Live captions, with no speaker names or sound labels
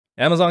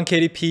Amazon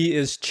KDP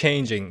is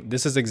changing.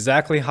 This is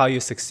exactly how you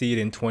succeed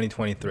in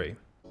 2023.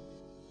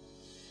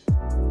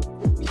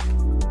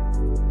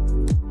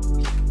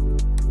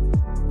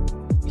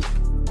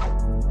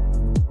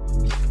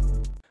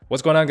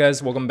 What's going on,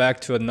 guys? Welcome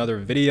back to another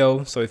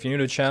video. So if you're new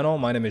to the channel,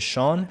 my name is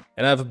Sean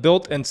and I've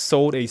built and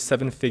sold a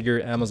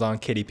 7-figure Amazon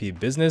KDP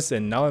business,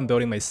 and now I'm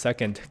building my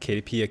second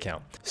KDP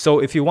account. So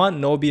if you want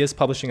no BS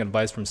publishing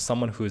advice from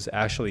someone who's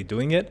actually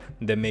doing it,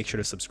 then make sure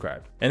to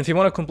subscribe. And if you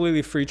want a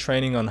completely free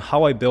training on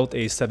how I built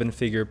a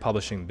 7-figure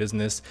publishing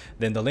business,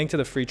 then the link to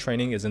the free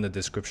training is in the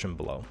description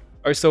below.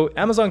 Alright, so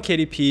Amazon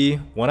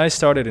KDP, when I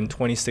started in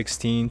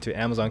 2016 to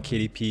Amazon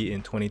KDP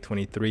in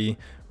 2023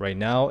 right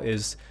now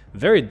is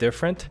very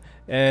different.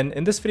 And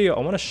in this video, I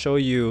want to show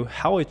you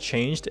how it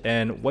changed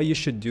and what you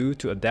should do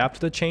to adapt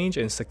to the change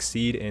and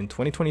succeed in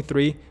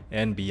 2023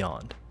 and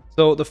beyond.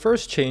 So the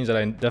first change that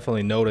I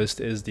definitely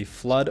noticed is the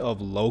flood of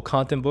low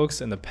content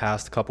books in the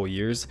past couple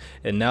years,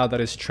 and now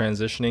that is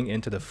transitioning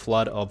into the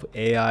flood of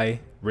AI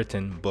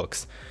written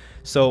books.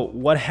 So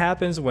what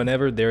happens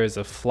whenever there is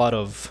a flood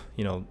of,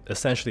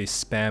 essentially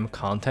spam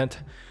content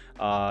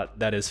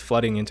that is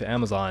flooding into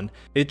Amazon,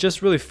 it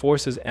just really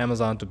forces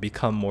Amazon to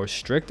become more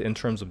strict in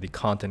terms of the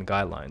content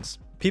guidelines.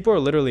 People are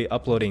literally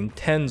uploading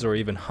tens or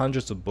even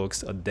hundreds of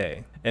books a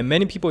day. And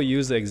many people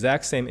use the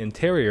exact same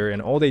interior and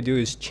all they do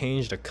is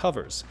change the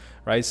covers,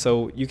 right?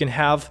 So you can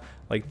have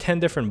like 10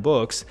 different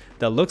books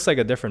that looks like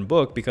a different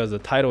book because the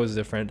title is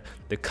different,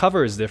 the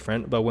cover is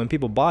different, but when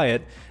people buy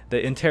it,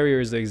 the interior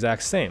is the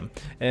exact same.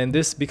 And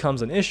this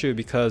becomes an issue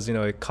because,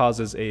 it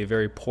causes a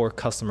very poor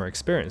customer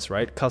experience,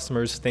 right?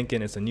 Customers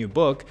thinking it's a new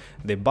book,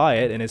 they buy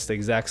it and it's the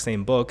exact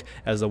same book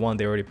as the one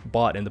they already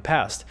bought in the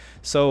past.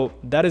 So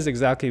that is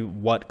exactly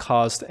what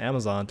caused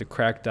Amazon to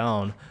crack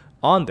down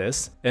on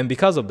this, and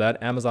because of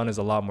that, Amazon is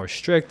a lot more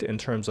strict in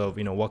terms of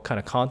what kind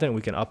of content we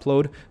can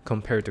upload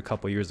compared to a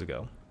couple years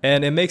ago.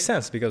 And it makes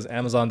sense because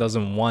Amazon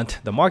doesn't want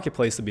the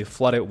marketplace to be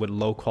flooded with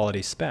low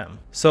quality spam.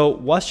 So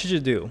what should you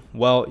do?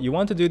 Well, you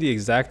want to do the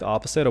exact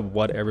opposite of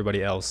what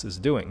everybody else is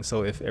doing.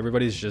 So if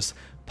everybody's just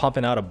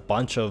pumping out a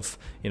bunch of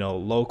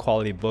low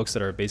quality books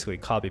that are basically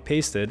copy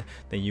pasted,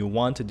 then you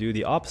want to do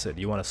the opposite.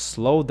 You want to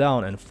slow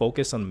down and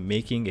focus on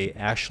making a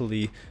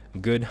actually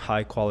good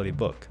high quality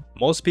book.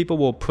 Most people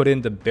will put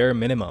in the bare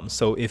minimum.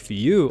 So if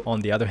you,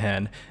 on the other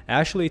hand,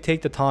 actually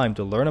take the time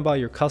to learn about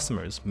your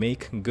customers,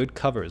 make good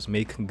covers,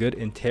 make good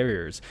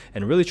interiors,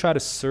 and really try to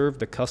serve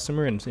the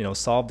customer and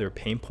solve their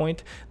pain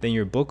point, then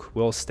your book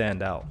will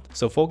stand out.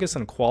 So focus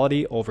on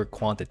quality over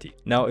quantity.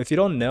 Now, if you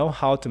don't know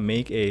how to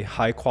make a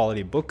high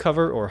quality book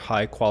cover or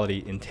high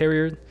quality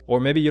interior, or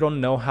maybe you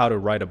don't know how to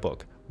write a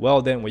book,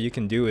 well, then what you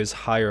can do is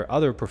hire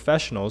other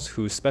professionals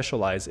who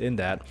specialize in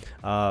that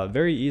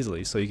very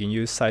easily. So you can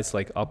use sites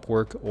like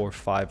Upwork or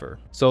Fiverr.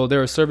 So there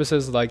are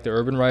services like the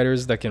Urban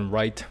Writers that can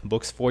write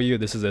books for you.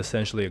 This is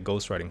essentially a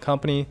ghostwriting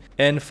company.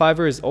 And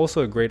Fiverr is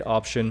also a great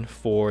option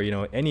for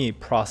any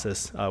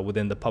process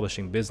within the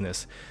publishing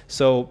business.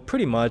 So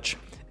pretty much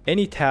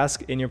any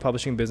task in your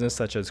publishing business,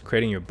 such as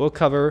creating your book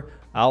cover,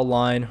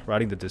 outline,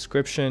 writing the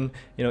description,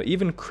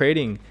 even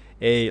creating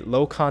a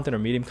low content or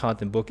medium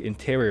content book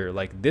interior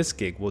like this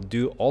gig will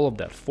do all of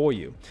that for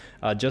you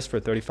just for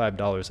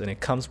 $35, and it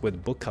comes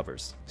with book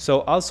covers.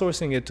 So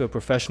outsourcing it to a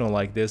professional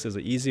like this is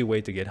an easy way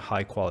to get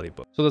high quality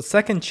books. So the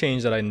second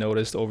change that I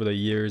noticed over the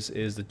years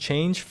is the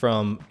change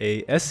from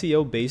a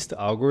SEO based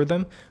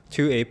algorithm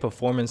to a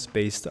performance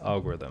based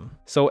algorithm.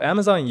 So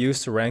Amazon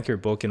used to rank your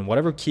book in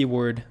whatever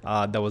keyword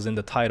that was in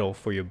the title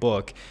for your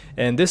book,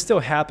 and this still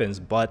happens,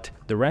 but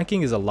the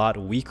ranking is a lot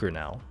weaker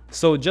now.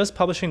 So just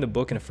publishing the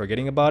book and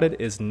forgetting about it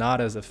is not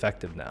as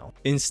effective now.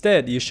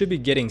 Instead, you should be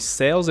getting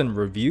sales and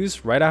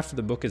reviews right after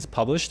the book is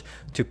published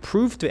to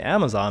prove to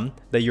Amazon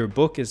that your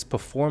book is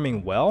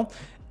performing well,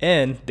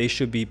 and they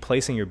should be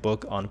placing your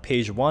book on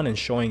page 1 and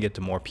showing it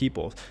to more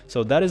people.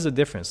 So that is the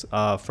difference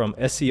from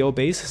SEO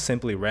based,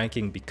 simply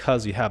ranking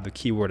because you have the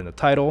keyword in the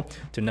title,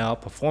 to now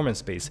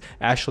performance based,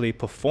 actually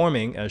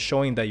performing and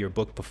showing that your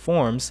book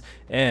performs,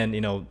 and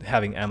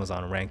having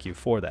Amazon rank you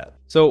for that.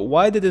 So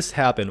why did this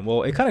happen?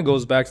 Well, it kind of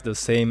goes back to the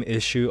same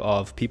issue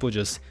of people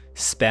just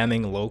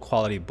spamming low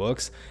quality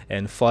books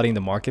and flooding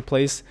the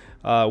marketplace.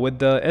 With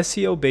the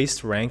SEO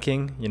based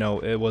ranking,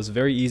 it was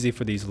very easy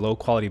for these low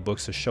quality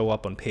books to show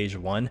up on page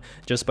 1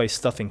 just by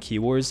stuffing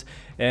keywords,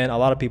 and a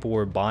lot of people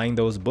were buying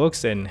those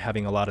books and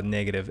having a lot of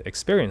negative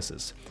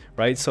experiences,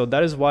 right? So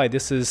that is why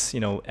this is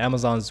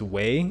Amazon's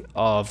way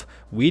of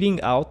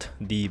weeding out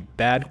the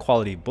bad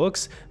quality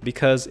books,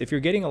 because if you're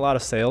getting a lot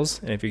of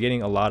sales and if you're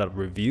getting a lot of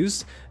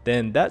reviews,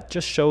 then that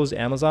just shows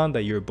Amazon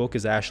that your book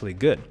is actually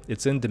good.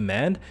 It's in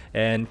demand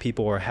and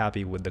people are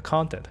happy with the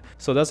content.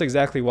 So that's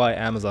exactly why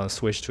Amazon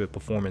switched to a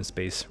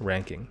performance-based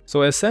ranking.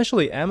 So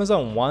essentially,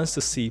 Amazon wants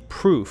to see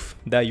proof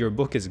that your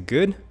book is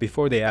good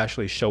before they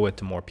actually show it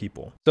to more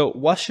people. So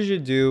what should you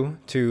do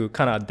to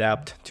kind of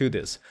adapt to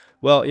this?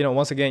 Well,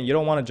 once again, you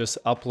don't want to just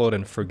upload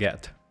and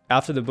forget.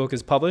 After the book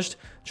is published,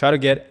 try to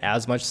get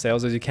as much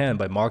sales as you can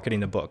by marketing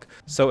the book.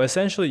 So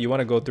essentially, you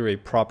want to go through a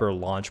proper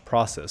launch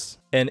process.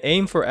 and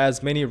aim for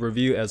as many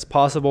reviews as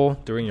possible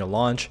during your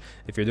launch.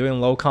 If you're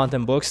doing low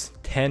content books,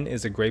 10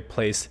 is a great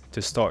place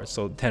to start,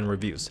 so 10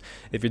 reviews.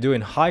 If you're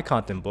doing high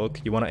content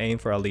book, you want to aim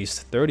for at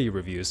least 30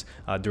 reviews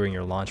during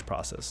your launch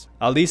process.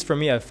 At least for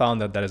me, I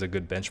found that is a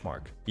good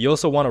benchmark. You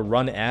also want to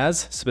run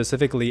ads,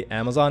 specifically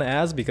Amazon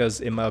ads,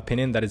 because in my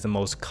opinion, that is the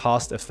most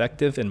cost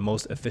effective and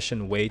most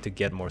efficient way to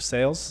get more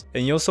sales.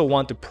 And you also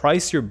want to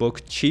price your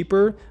book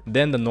cheaper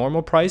than the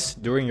normal price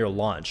during your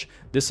launch.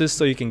 This is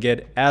so you can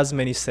get as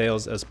many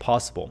sales as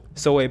possible.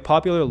 So a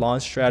popular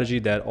launch strategy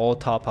that all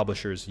top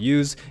publishers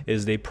use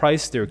is they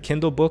price their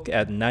Kindle book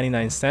at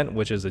 99 cents,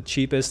 which is the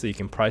cheapest that you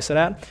can price it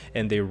at,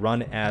 and they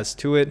run ads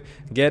to it,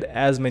 get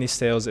as many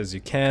sales as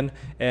you can,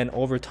 and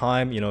over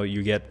time,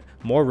 you get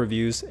more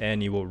reviews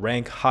and you will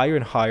rank higher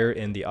and higher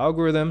in the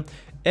algorithm.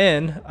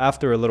 And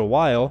after a little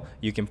while,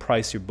 you can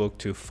price your book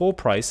to full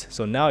price.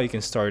 So now you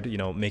can start,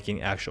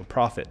 making actual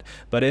profit.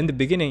 But in the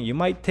beginning, you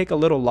might take a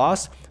little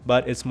loss,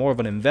 but it's more of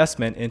an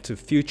investment into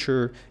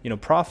future,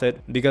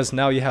 profit, because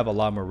now you have a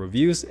lot more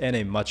reviews and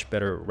a much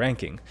better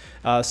ranking.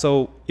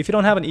 So if you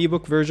don't have an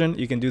ebook version,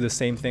 you can do the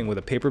same thing with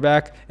a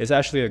paperback. It's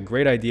actually a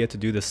great idea to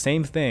do the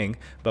same thing,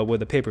 but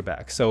with a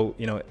paperback. So,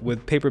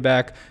 with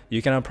paperback,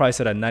 you cannot price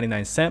it at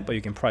 99 cents, but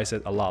you can price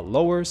it a lot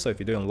lower. So if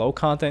you're doing low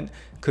content,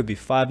 it could be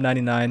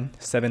 $5.99,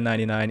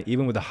 $7.99.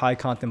 Even with a high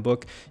content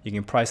book, you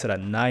can price it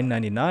at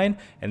 $9.99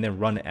 and then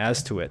run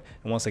ads to it.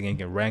 And once again, you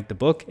can rank the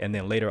book, and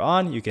then later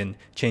on, you can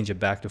change it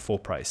back to full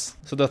price.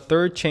 So the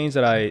third change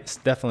that I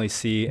definitely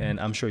see, and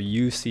I'm sure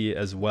you see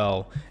as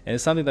well, and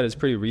it's something that is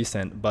pretty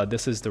recent, but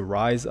this is the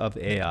rise of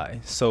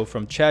AI. So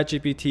from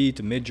ChatGPT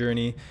to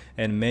Midjourney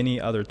and many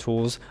other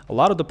tools, a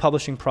lot of the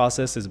publishing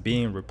process is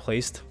being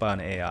replaced by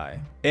an AI.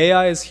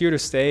 AI is here to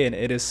stay, and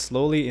it is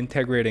slowly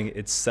integrating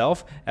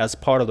itself as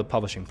part of the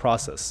publishing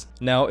process.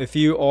 Now, if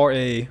you are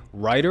a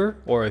writer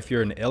or if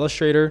you're an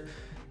illustrator,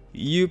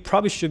 you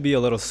probably should be a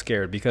little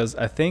scared, because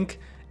I think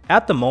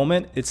at the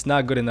moment, it's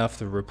not good enough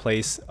to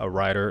replace a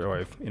writer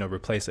or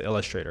replace an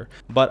illustrator.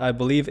 But I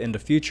believe in the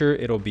future,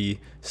 it'll be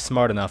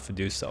smart enough to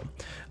do so.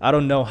 I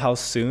don't know how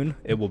soon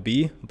it will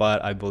be,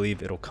 but I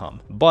believe it'll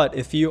come. But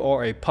if you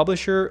are a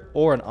publisher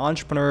or an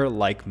entrepreneur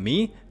like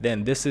me,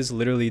 then this is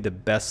literally the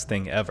best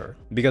thing ever,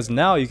 because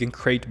now you can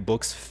create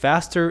books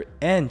faster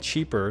and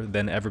cheaper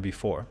than ever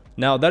before.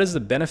 Now, that is the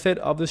benefit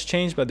of this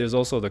change, but there's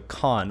also the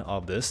con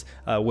of this,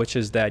 which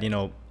is that,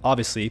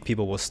 obviously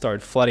people will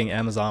start flooding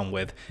Amazon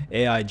with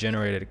AI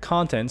generated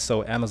content,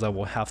 so Amazon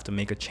will have to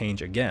make a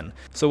change again.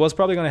 So what's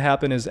probably going to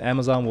happen is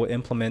Amazon will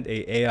implement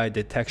a AI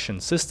detection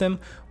system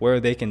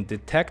where they can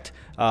detect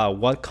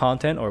what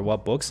content or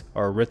what books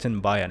are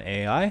written by an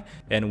AI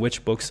and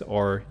which books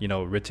are,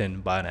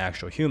 written by an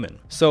actual human.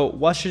 So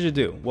what should you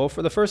do? Well,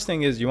 for the first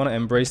thing is you want to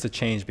embrace the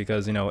change,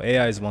 because,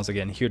 AI is once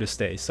again here to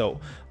stay. So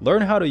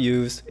learn how to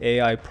use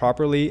AI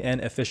properly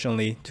and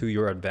efficiently to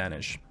your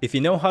advantage. If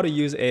you know how to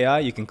use AI,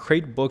 you can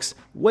create books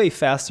way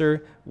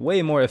faster,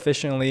 way more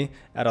efficiently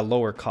at a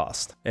lower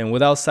cost and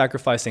without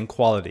sacrificing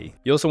quality.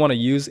 You also want to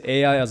use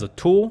AI as a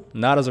tool,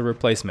 not as a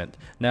replacement.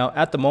 Now,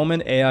 at the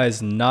moment, AI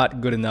is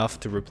not good enough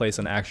to replace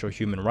an actual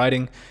human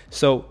writing.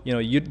 So,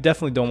 you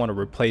definitely don't want to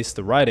replace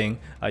the writing.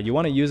 You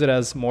want to use it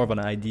as more of an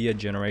idea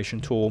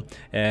generation tool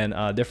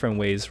and different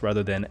ways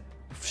rather than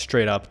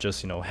straight up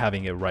just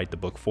having it write the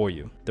book for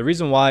you. The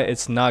reason why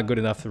it's not good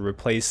enough to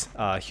replace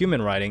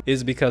human writing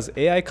is because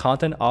AI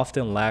content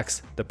often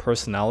lacks the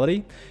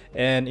personality.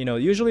 And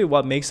usually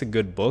what makes a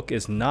good book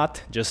is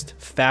not just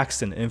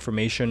facts and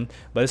information,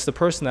 but it's the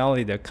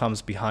personality that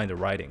comes behind the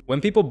writing.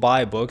 When people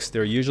buy books,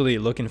 they're usually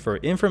looking for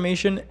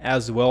information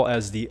as well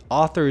as the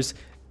author's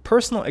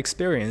personal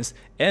experience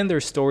and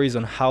their stories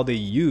on how they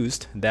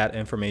used that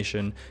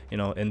information,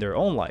 in their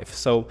own life.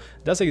 So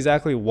that's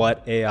exactly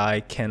what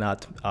AI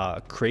cannot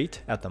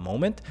create at the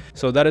moment.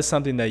 So that is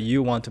something that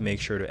you want to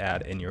make sure to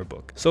add in your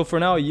book. So for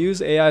now,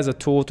 use AI as a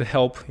tool to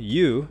help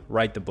you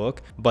write the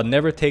book, but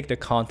never take the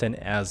content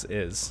as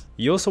is.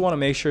 You also want to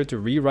make sure to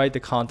rewrite the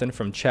content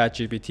from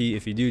ChatGPT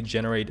if you do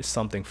generate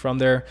something from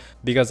there,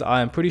 because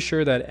I am pretty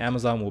sure that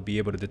Amazon will be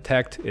able to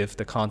detect if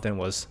the content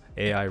was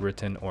AI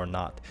written or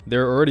not.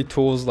 There are already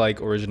tools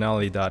like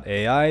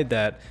originality.ai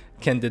that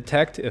can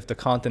detect if the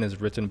content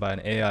is written by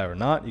an AI or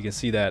not. You can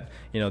see that,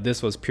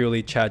 this was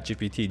purely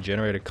ChatGPT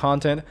generated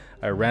content.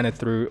 I ran it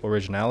through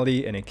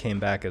Originality and it came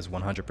back as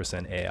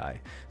 100%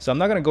 AI. So I'm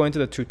not going to go into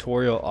the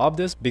tutorial of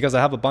this because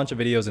I have a bunch of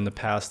videos in the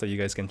past that you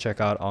guys can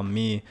check out on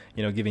me,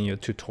 giving you a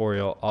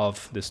tutorial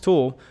of this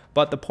tool.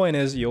 But the point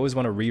is, you always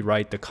want to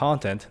rewrite the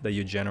content that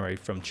you generate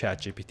from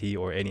ChatGPT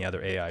or any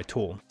other AI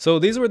tool. So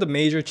these were the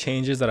major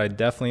changes that I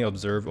definitely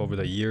observed over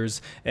the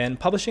years. And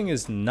publishing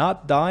is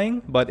not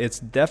dying, but it's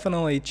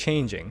definitely changing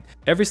changing.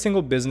 Every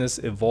single business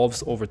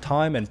evolves over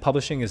time, and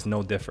publishing is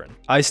no different.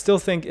 I still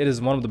think it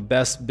is one of the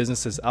best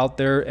businesses out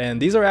there,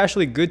 and these are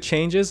actually good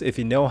changes if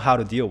you know how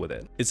to deal with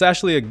it. It's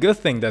actually a good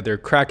thing that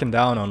they're cracking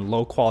down on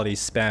low quality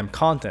spam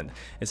content.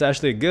 It's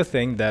actually a good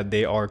thing that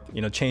they are,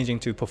 changing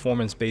to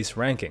performance-based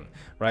ranking,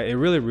 right? It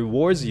really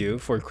rewards you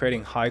for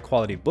creating high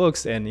quality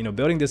books and,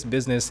 building this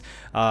business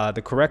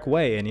the correct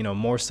way, and,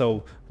 more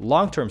so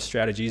long-term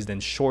strategies than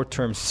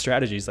short-term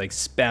strategies like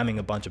spamming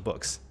a bunch of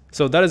books.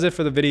 So that is it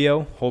for the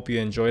video. Hope you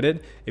enjoyed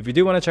it. If you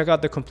do want to check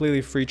out the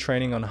completely free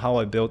training on how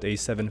I built a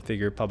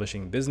 7-figure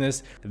publishing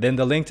business, then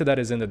the link to that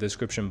is in the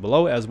description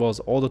below, as well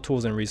as all the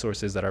tools and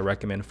resources that I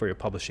recommend for your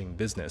publishing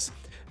business.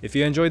 If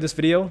you enjoyed this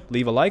video,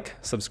 leave a like,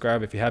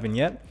 subscribe if you haven't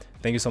yet.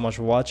 Thank you so much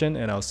for watching,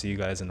 and I'll see you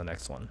guys in the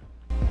next one.